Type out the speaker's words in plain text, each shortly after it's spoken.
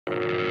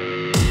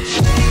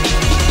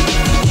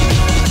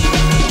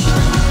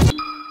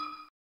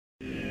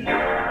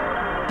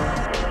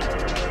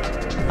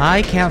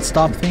I can't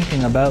stop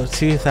thinking about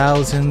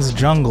 2000s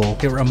jungle.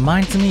 It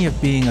reminds me of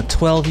being a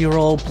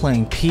 12-year-old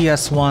playing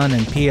PS1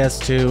 and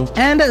PS2,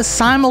 and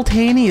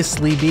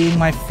simultaneously being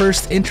my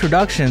first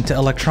introduction to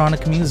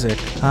electronic music.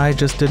 I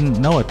just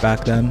didn't know it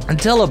back then.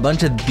 Until a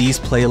bunch of these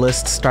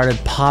playlists started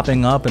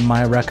popping up in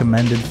my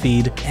recommended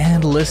feed,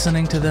 and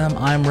listening to them,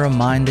 I'm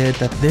reminded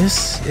that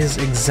this is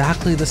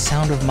exactly the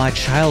sound of my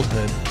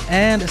childhood.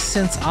 And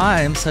since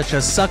I'm such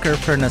a sucker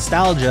for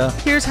nostalgia,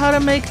 here's how to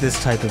make this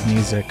type of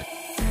music.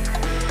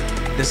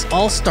 This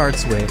all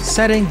starts with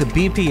setting the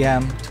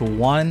BPM to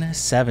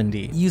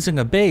 170. Using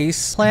a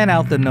bass, plan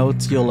out the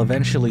notes you'll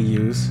eventually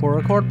use for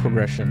a chord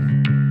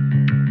progression.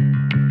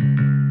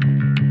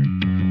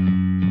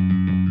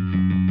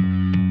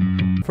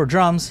 For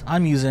drums,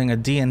 I'm using a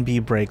D&B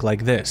break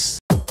like this.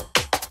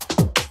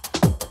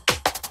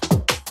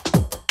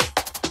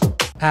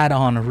 Add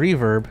on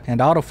reverb and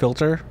auto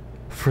filter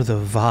for the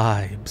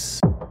vibes.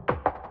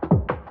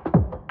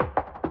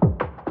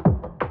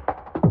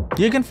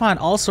 You can find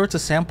all sorts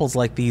of samples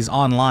like these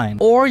online,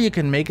 or you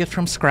can make it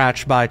from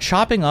scratch by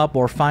chopping up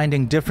or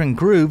finding different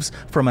grooves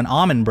from an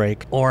almond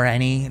break, or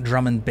any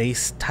drum and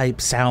bass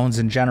type sounds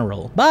in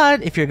general.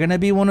 But if you're gonna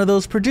be one of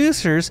those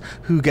producers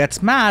who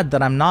gets mad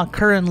that I'm not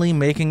currently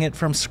making it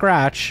from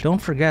scratch,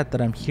 don't forget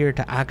that I'm here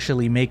to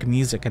actually make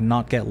music and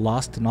not get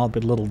lost in all the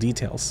little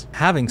details.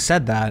 Having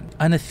said that,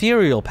 an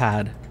ethereal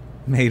pad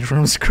made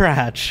from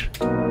scratch.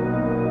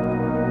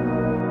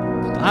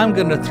 I'm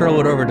gonna throw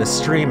it over to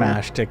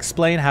Streamash to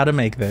explain how to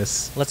make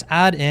this. Let's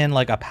add in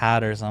like a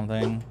pad or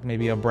something,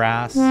 maybe a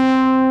brass.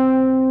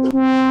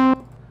 And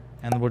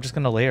we're just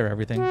gonna layer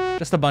everything.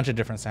 Just a bunch of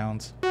different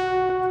sounds. Maybe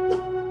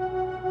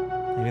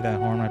that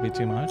horn might be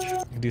too much. You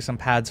can do some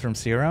pads from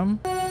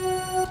Serum.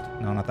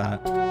 No, not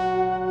that.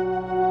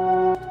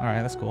 All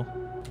right, that's cool.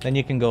 Then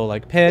you can go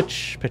like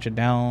pitch it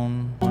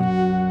down.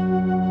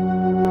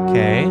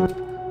 Okay,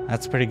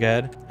 that's pretty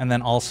good. And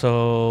then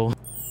also,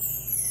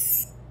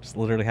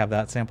 literally have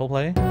that sample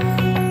play.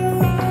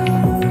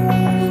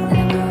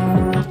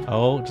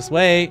 Oh, just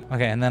wait.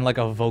 Okay, and then like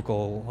a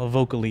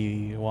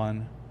vocally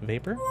one.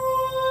 Vapor?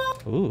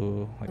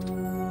 Ooh.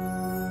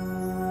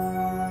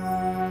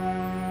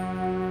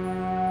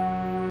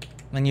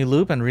 Then you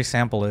loop and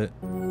resample it.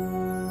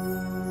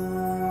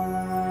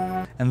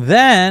 And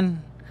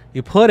then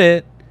you put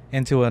it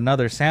into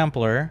another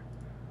sampler.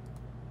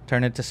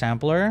 Turn it to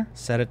sampler.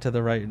 Set it to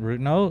the right root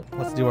note.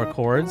 Let's do our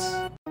chords.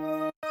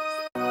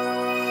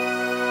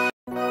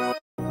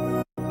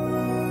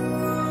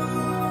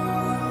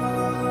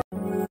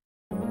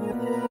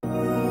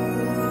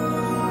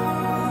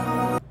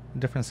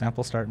 Different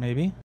sample start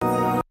maybe.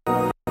 I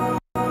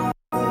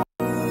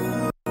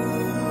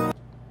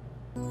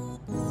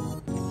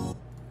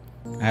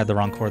had the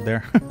wrong chord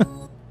there.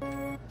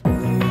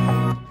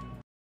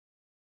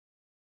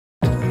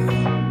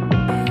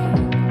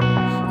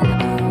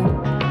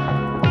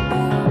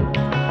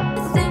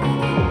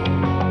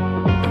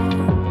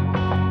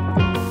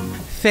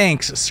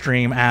 Thanks,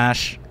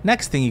 Streamash.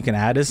 Next thing you can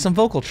add is some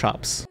vocal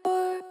chops.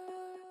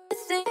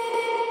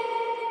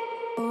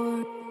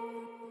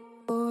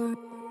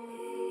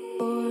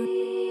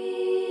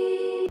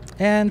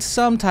 And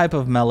some type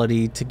of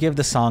melody to give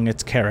the song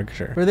its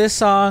character. For this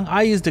song,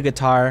 I used a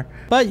guitar,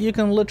 but you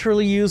can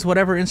literally use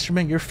whatever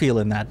instrument you're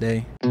feeling that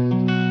day.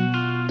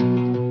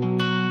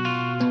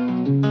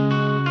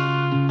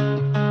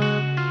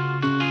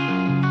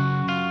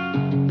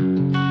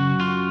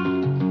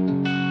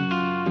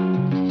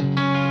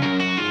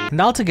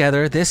 And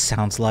altogether, this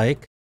sounds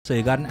like... So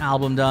you got an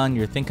album done,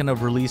 you're thinking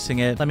of releasing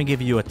it. Let me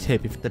give you a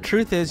tip. The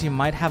truth is, you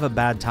might have a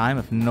bad time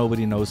if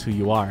nobody knows who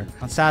you are.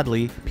 And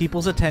sadly,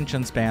 people's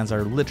attention spans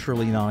are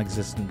literally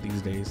non-existent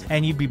these days.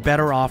 And you'd be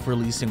better off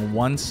releasing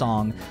one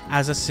song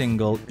as a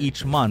single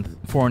each month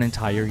for an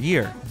entire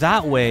year.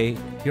 That way,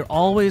 you're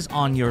always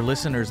on your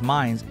listeners'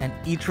 minds, and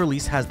each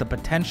release has the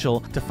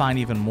potential to find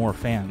even more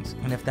fans.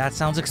 And if that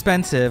sounds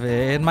expensive,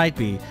 it might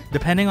be.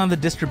 Depending on the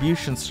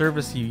distribution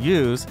service you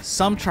use,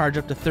 some charge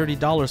up to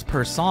 $30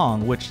 per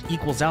song, which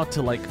equals out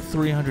to like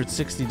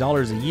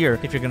 $360 a year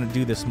if you're gonna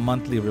do this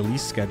monthly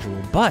release schedule.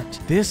 But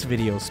this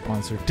video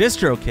sponsor,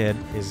 DistroKid,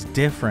 is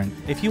different.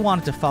 If you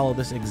wanted to follow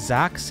this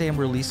exact same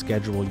release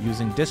schedule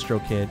using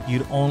DistroKid,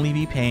 you'd only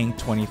be paying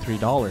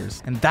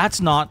 $23. And that's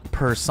not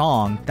per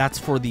song, that's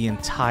for the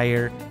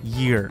entire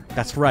year.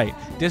 That's right,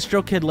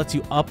 DistroKid lets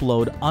you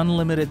upload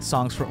unlimited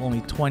songs for only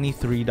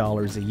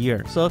 $23 a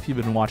year. So if you've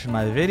been watching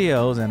my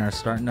videos and are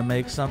starting to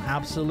make some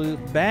absolute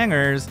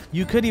bangers,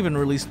 you could even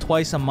release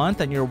twice a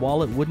month and your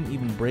wallet wouldn't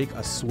even break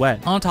a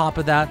sweat. On top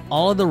of that,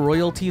 all of the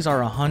royalties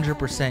are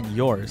 100%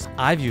 yours.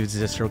 I've used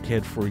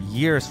DistroKid for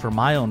years for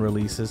my own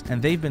releases, and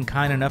they've been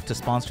kind enough to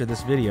sponsor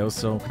this video,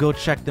 so go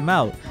check them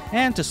out.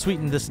 And to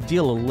sweeten this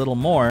deal a little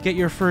more, get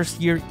your first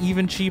year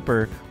even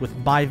cheaper with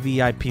my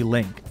VIP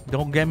link.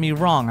 Don't get me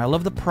wrong, I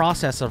love the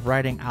process of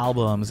writing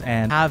albums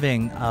and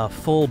having a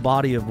full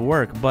body of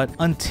work, but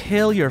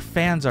until your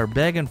fans are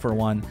begging for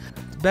one,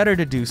 better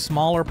to do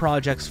smaller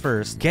projects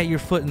first, get your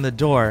foot in the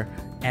door,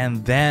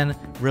 and then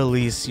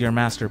release your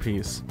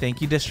masterpiece.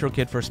 Thank you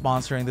DistroKid for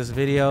sponsoring this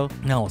video.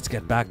 Now let's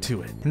get back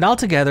to it. And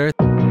altogether,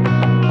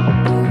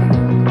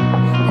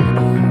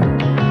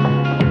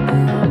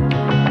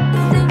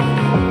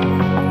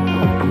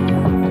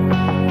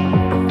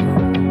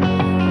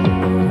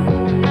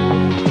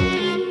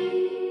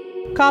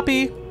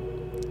 copy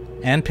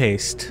and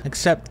paste,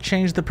 except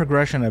change the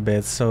progression a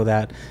bit so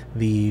that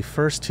the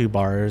first two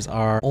bars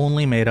are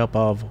only made up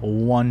of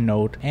one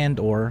note and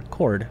or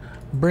chord.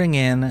 Bring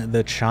in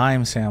the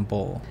chime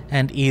sample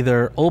and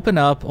either open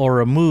up or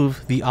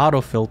remove the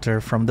auto filter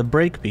from the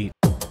breakbeat.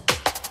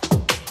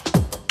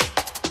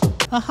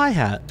 A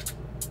hi-hat.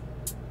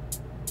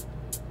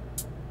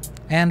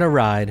 And a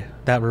ride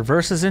that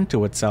reverses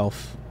into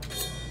itself.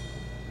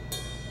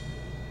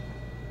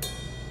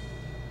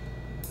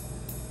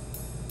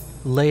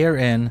 Layer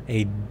in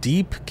a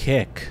deep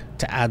kick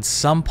to add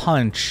some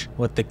punch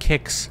with the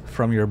kicks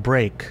from your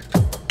break.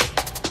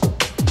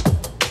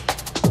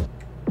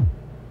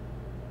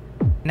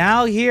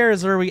 Now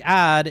here's where we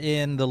add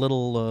in the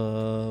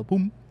little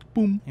boom,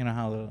 boom. You know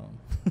how the...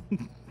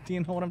 Do you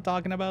know what I'm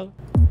talking about?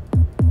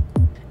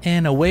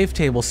 In a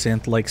wavetable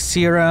synth like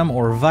Serum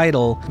or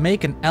Vital,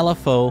 make an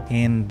LFO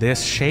in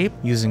this shape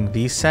using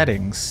these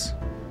settings.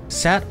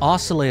 Set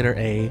oscillator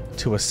A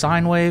to a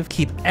sine wave,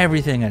 keep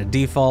everything at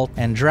default,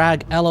 and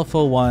drag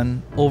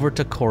LFO1 over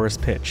to chorus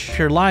pitch. If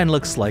your line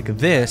looks like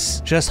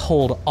this, just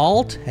hold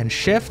Alt and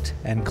Shift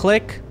and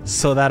click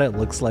so that it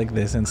looks like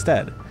this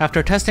instead.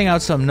 After testing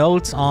out some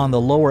notes on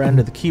the lower end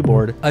of the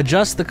keyboard,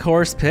 adjust the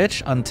chorus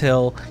pitch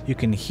until you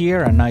can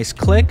hear a nice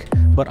click,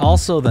 but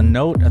also the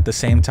note at the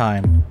same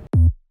time.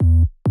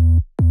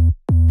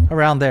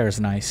 Around there is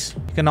nice.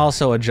 You can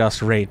also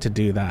adjust rate to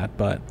do that,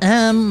 but...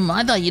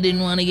 I thought you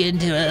didn't want to get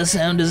into a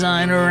sound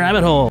design or a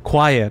rabbit hole.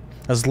 Quiet.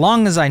 As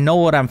long as I know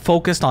what I'm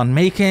focused on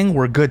making,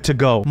 we're good to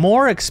go.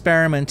 More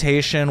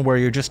experimentation where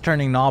you're just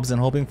turning knobs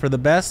and hoping for the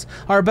best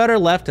are better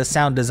left as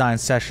sound design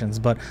sessions,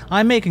 but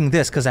I'm making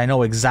this because I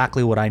know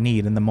exactly what I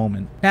need in the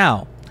moment.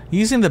 Now,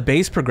 using the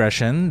bass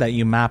progression that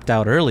you mapped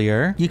out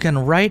earlier, you can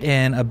write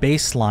in a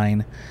bass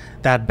line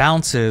that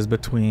bounces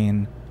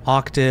between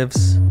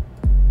octaves,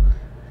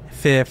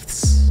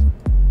 fifths,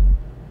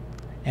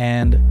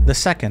 and the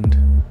second.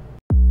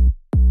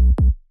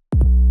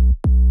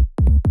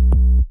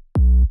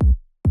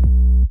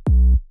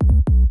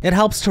 It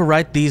helps to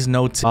write these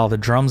notes while the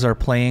drums are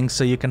playing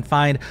so you can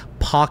find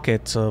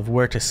pockets of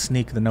where to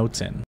sneak the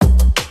notes in.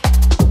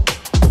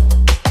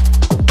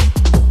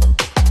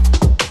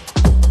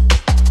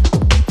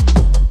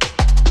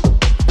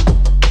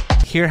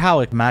 Hear how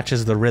it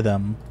matches the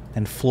rhythm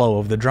and flow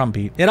of the drum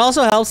beat. It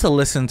also helps to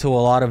listen to a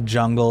lot of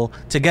jungle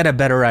to get a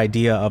better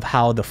idea of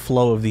how the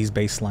flow of these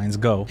bass lines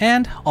go.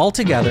 And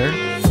altogether,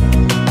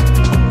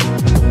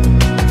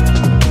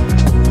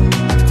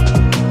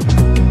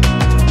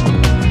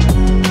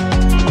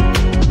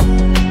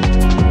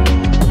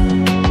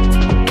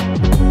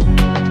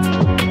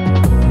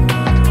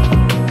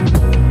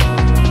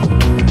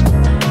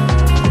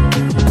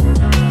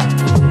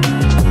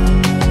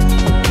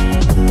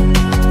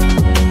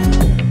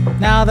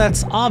 now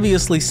that's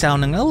obviously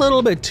sounding a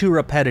little bit too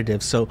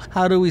repetitive, so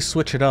how do we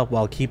switch it up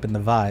while keeping the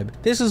vibe?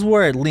 This is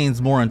where it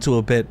leans more into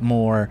a bit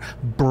more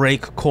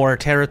breakcore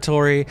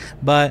territory,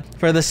 but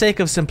for the sake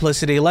of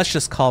simplicity, let's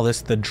just call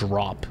this the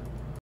drop.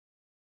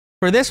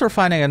 For this, we're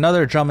finding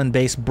another drum and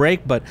bass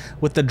break, but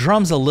with the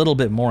drums a little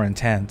bit more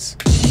intense.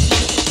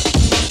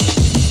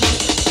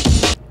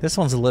 This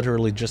one's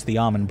literally just the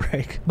almond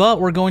break. But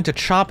we're going to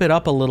chop it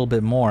up a little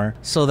bit more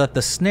so that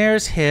the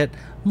snares hit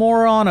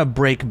more on a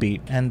break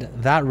beat, and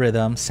that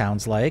rhythm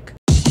sounds like...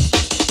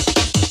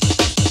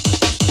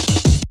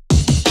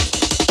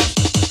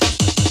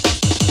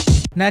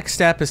 Next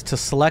step is to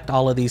select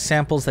all of these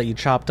samples that you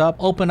chopped up,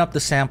 open up the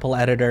sample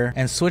editor,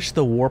 and switch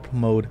the warp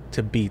mode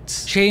to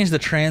beats. Change the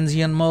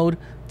transient mode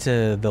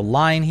to the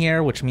line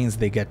here, which means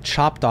they get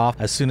chopped off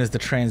as soon as the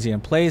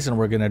transient plays, and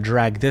we're gonna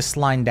drag this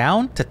line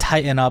down to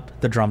tighten up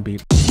the drum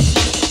beat.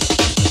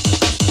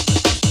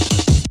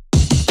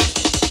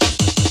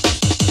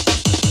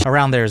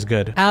 Around there is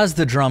good. As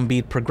the drum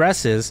beat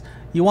progresses,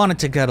 you want it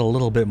to get a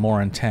little bit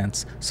more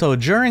intense. So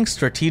during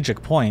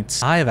strategic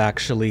points, I have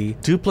actually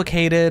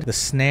duplicated the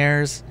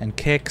snares and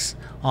kicks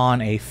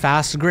on a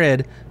fast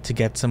grid to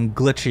get some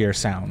glitchier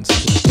sounds.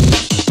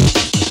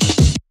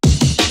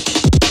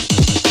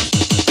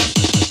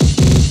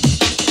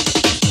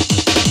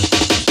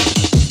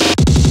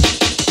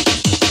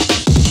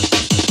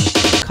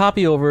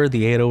 Copy over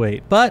the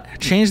 808, but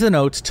change the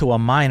notes to a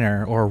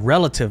minor or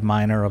relative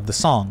minor of the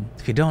song.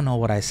 If you don't know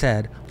what I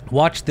said,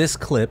 watch this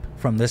clip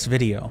from this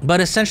video.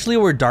 But essentially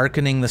we're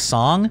darkening the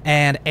song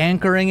and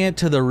anchoring it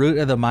to the root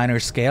of the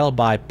minor scale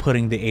by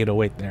putting the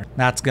 808 there.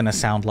 That's gonna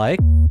sound like...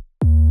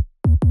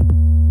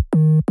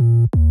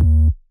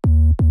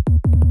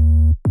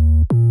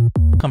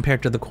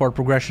 compared to the chord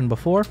progression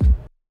before.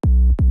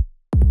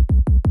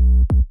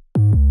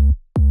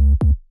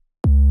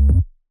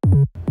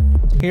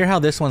 Hear how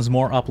this one's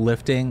more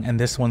uplifting and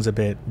this one's a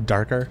bit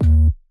darker?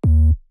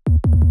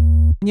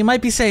 You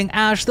might be saying,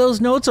 Ash, those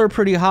notes are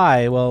pretty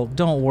high. Well,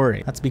 don't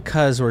worry. That's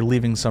because we're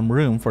leaving some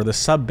room for the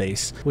sub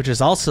bass, which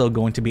is also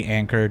going to be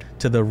anchored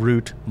to the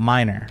root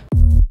minor.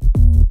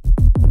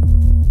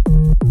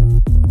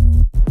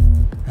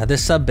 Now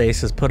this sub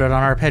bass is put it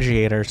on our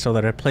arpeggiator so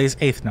that it plays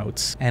eighth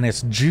notes, and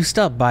it's juiced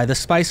up by the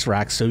spice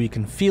rack so you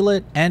can feel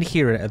it and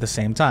hear it at the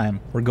same time.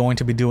 We're going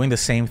to be doing the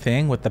same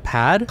thing with the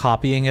pad,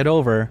 copying it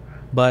over,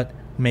 but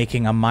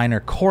making a minor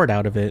chord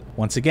out of it,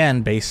 once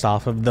again based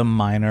off of the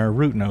minor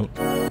root note.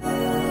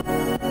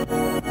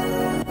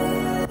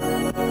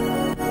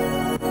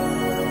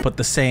 Put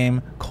the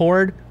same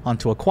chord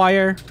onto a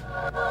choir,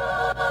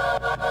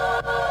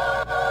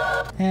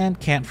 and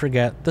can't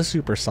forget the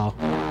supersaw.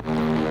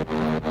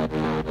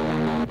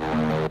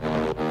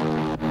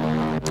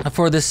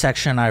 For this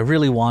section, I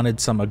really wanted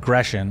some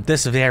aggression.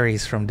 This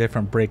varies from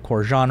different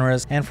breakcore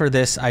genres, and for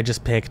this, I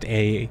just picked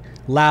a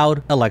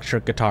loud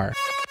electric guitar.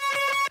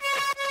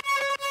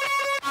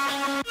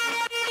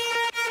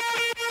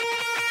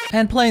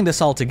 And playing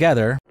this all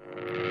together,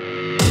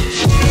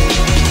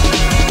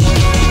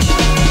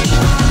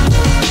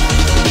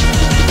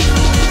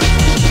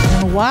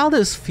 and while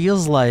this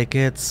feels like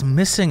it's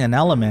missing an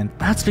element,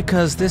 that's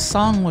because this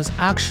song was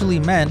actually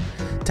meant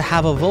to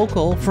have a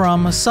vocal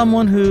from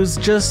someone who's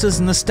just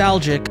as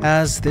nostalgic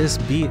as this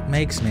beat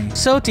makes me.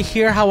 So to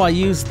hear how I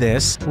use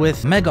this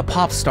with mega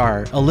pop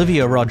star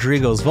Olivia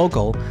Rodrigo's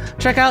vocal,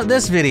 check out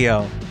this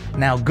video.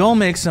 Now go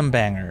make some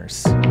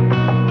bangers.